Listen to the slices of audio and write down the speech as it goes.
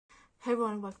Hey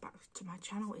everyone, welcome back to my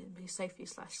channel. It's me,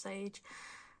 Sophie/Sage.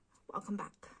 Welcome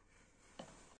back.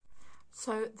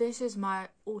 So this is my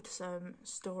autism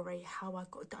story, how I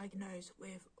got diagnosed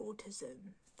with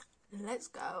autism. Let's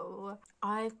go.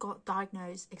 I got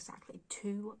diagnosed exactly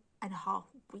 2.5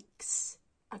 weeks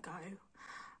ago.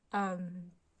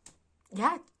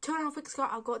 Yeah, 2.5 weeks ago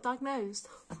I got diagnosed.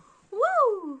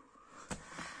 Woo!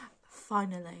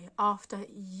 Finally, after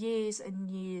years and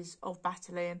years of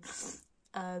battling,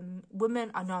 women,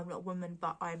 I know I'm not a woman,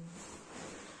 but I'm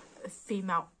a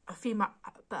female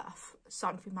at birth,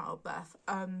 son female at birth.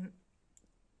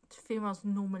 Females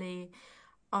normally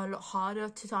are a lot harder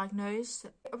to diagnose.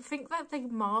 I think that they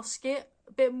mask it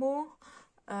a bit more.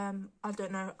 I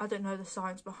don't know the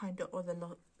science behind it, or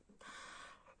the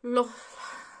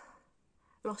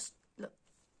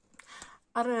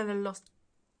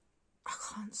I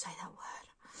can't say that word.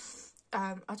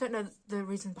 I don't know the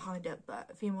reason behind it,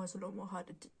 but females are a lot more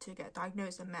harder to get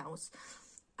diagnosed than males.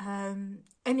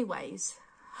 Anyways,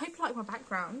 hope you like my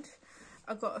background.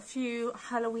 I've got a few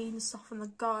Halloween stuff on the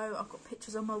go. I've got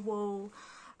pictures on my wall.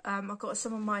 I've got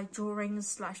some of my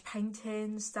drawings /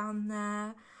 paintings down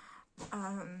there.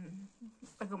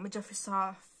 I got my Jeffrey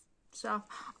stuff.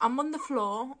 I'm on the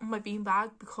floor on my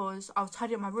beanbag because I was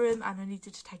tidying up my room and I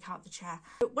needed to take out the chair.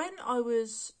 But when I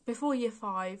was before year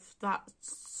 5, that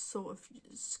sort of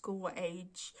school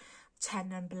age,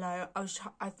 10 and below,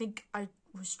 I think I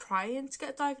was trying to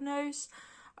get diagnosed.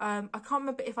 I can't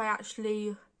remember if I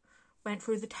actually went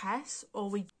through the test or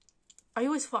I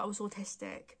always thought I was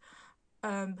autistic.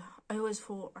 I always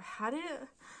thought I had it.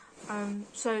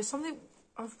 So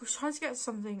I was trying to get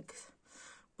something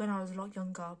when I was a lot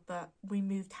younger, but we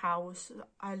moved house.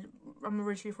 I'm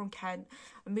originally from Kent.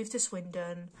 I moved to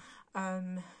Swindon.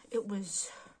 It was,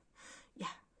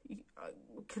 yeah, we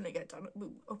couldn't get done.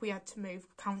 We had to move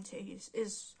counties.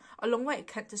 It's a long way,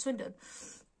 Kent to Swindon.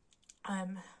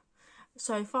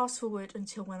 So fast forward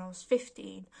until when I was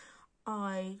 15,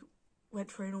 I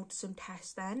went for an autism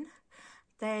test. Then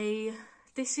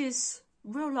this is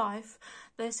real life.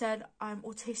 They said I'm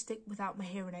autistic without my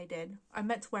hearing aid in. I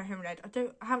meant to wear a hearing aid. I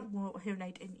haven't worn a hearing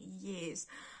aid in years.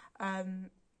 I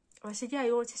said, yeah,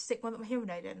 you're autistic without my hearing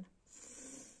aid in.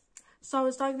 So I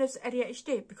was diagnosed with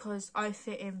ADHD because I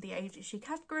fit in the ADHD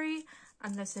category,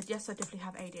 and they said, yes, I definitely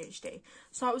have ADHD.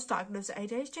 So I was diagnosed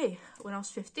with ADHD when I was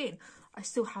 15. I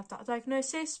still have that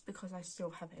diagnosis because I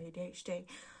still have ADHD.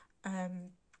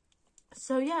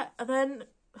 So yeah, and then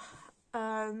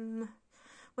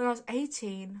when I was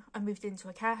 18, I moved into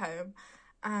a care home,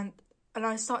 and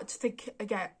I started to think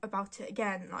about it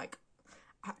again, like,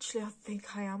 actually, I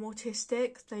think I am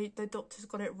autistic. The doctors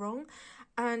got it wrong.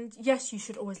 And yes, you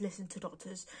should always listen to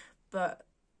doctors, but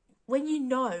when you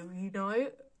know,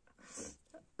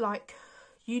 like,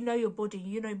 you know your body,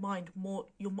 you know mind more,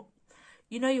 you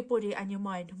know your body and your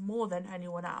mind more than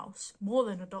anyone else, more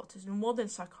than the doctors and more than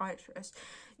psychiatrists.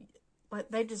 Like,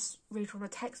 they just read from a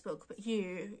textbook, but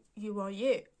you are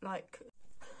you. Like,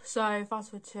 so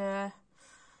fast forward to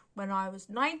when I was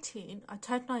 19, I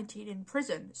turned 19 in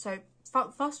prison. So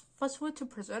fast forward to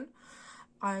prison,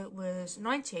 I was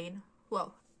 19,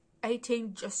 well,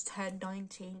 18, just turned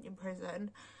 19 in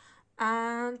prison.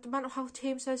 And the mental health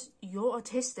team says, you're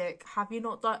autistic. Have you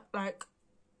not,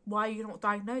 why are you not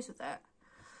diagnosed with it?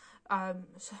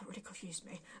 So that really confused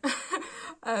me.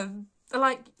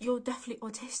 Like, you're definitely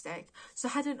autistic. So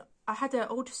I had an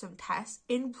autism test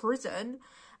in prison,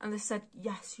 and they said,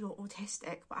 yes, you're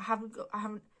autistic, but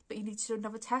but you need to do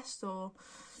another test, or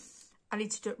I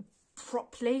need to do it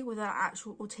properly with an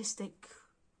actual autistic,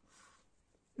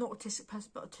 not autistic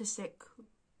person, but autistic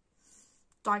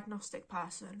diagnostic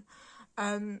person.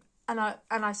 And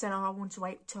I said, oh, I want to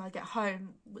wait till I get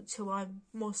home, till I'm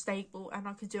more stable and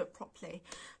I could do it properly.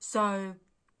 So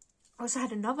I also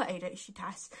had another ADHD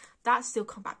test. That still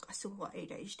come back. I still got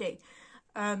ADHD.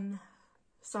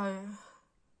 So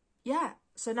yeah.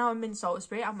 So now I'm in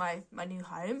Salisbury at my new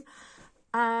home,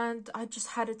 and I just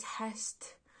had a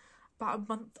test about a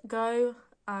month ago.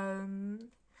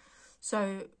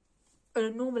 So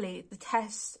normally the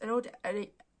test, an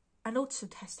autism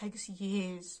test takes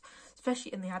years,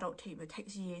 especially in the adult team. It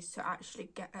takes years to actually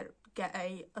get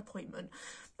a appointment.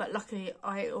 But luckily,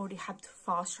 I already had the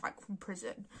fast track from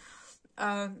prison.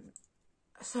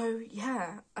 So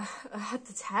yeah, I had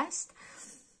the test.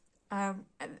 And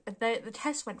the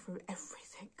test went through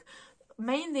everything.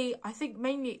 I think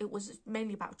it was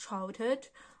mainly about childhood.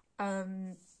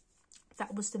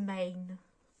 That was the main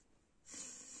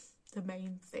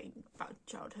thing about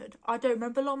childhood. I don't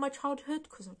remember a lot of my childhood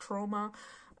because of trauma.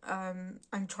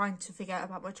 And trying to figure out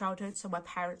about my childhood, so my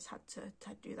parents had to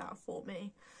do that for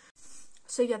me.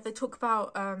 So yeah, they talk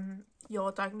about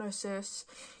your diagnosis,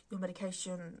 your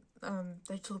medication,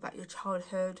 they talk about your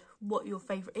childhood, what your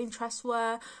favourite interests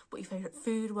were, what your favourite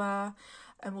food were,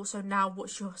 and also now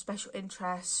what's your special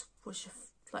interests, what's your,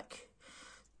 like,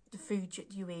 the food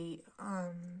you eat,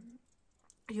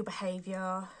 your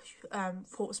behaviour,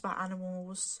 thoughts about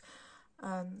animals,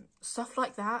 stuff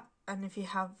like that. And if you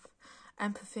have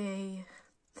empathy,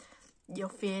 your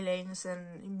feelings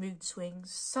and mood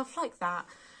swings, stuff like that.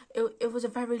 It was a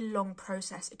very long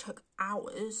process. It took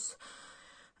hours,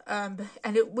 and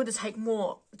it would have taken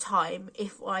more time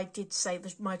if I did say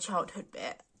my childhood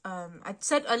bit. I'd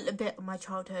said a little bit of my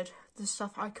childhood, the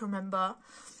stuff I can remember,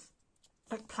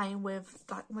 like playing with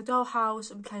like my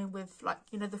dollhouse and playing with, like,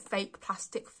 you know, the fake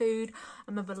plastic food.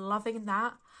 I remember loving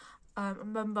that. I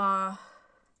remember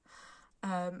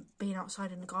being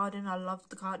outside in the garden. I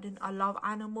loved the garden. I love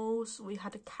animals. We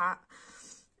had a cat,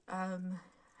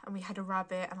 and we had a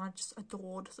rabbit, and I just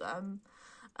adored them.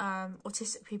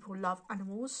 Autistic people love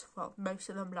animals. Well, most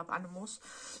of them love animals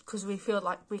because we feel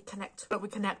like we connect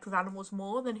with animals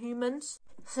more than humans.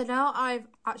 So now I've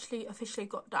actually officially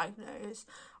got diagnosed,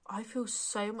 I feel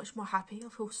so much more happy. I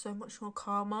feel so much more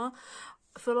calmer.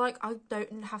 I feel like I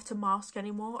don't have to mask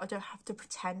anymore. I don't have to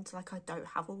pretend like I don't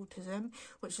have autism,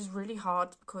 which is really hard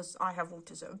because I have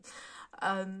autism.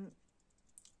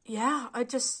 Yeah, I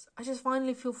just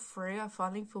finally feel free. I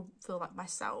finally feel like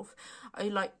myself.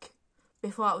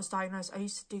 Before I was diagnosed, I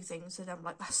used to do things and I'm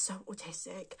like, that's so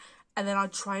autistic, and then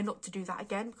I'd try not to do that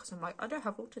again because I'm like, I don't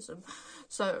have autism.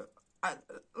 So and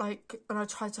I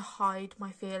tried to hide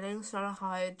my feelings, and I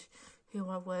hide who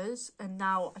I was, and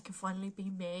now I can finally be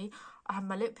me. I had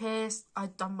my lip pierced,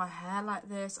 I'd done my hair like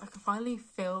this. I can finally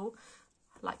feel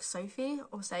like Sophie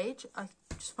or Sage. I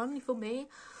just finally feel me.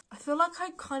 I feel like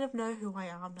I kind of know who I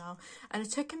am now, and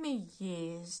it's taken me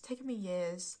years.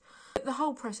 The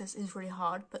whole process is really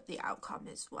hard, but the outcome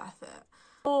is worth it.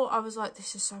 Or I was like,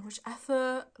 this is so much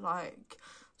effort. Like,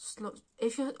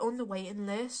 if you're on the waiting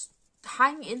list,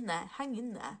 hang in there.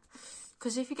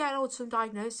 Because if you get an autism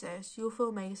diagnosis, you'll feel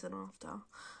amazing after.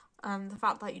 And the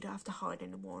fact that you don't have to hide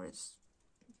anymore is,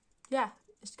 yeah,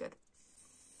 it's good.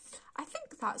 I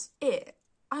think that's it.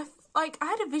 I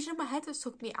had a vision in my head that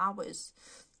took me hours.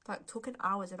 Like, talking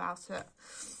hours about it.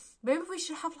 Maybe we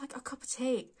should have, like, a cup of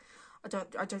tea. I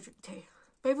don't drink tea.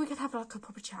 Maybe we could have, like, a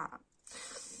proper chat.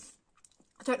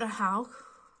 I don't know how.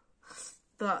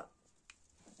 But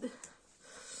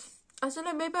I don't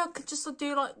know, maybe I could just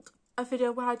do, like, a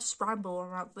video where I just ramble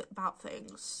around about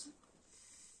things.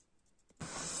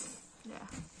 Yeah.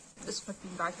 This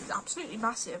fucking bag is absolutely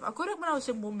massive. I got it when I was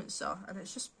in Warminster, and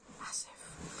it's just massive.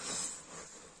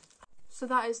 So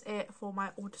that is it for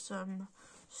my autism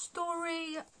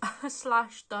story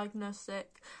 /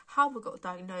 diagnostic, how we got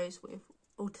diagnosed with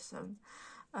autism.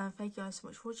 Thank you guys so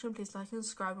much for watching. Please like and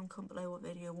subscribe, and comment below what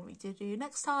video you want me to do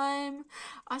next time.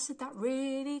 I said that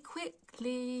really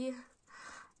quickly.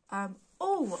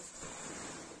 Oh,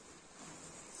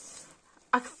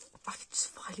 I could just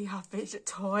finally have fidget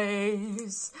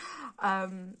toys.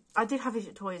 I did have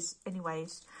fidget toys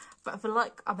anyways, but I feel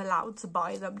like I'm allowed to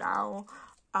buy them now,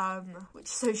 which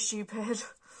is so stupid.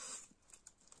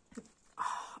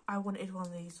 I wanted one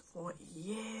of these for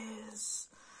years.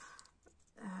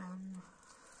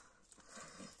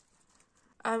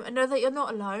 I know that you're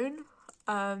not alone.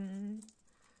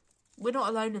 We're not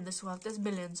alone in this world. There's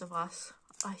millions of us,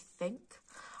 I think.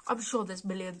 I'm sure there's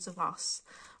millions of us.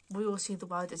 We all see the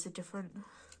world as a different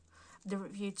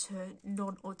view to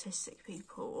non-autistic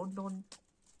people, or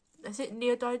is it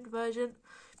neurodivergent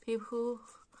people?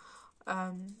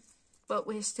 But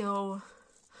we're still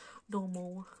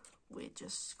normal. We're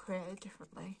just created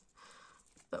differently.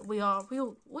 But we are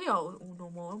all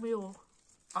normal, and we all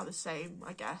are the same,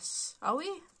 I guess. Are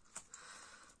we?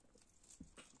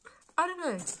 I don't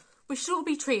know. We should all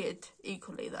be treated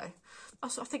equally, though. I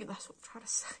think that's what I'm trying to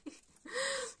say.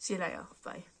 See you later.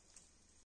 Bye.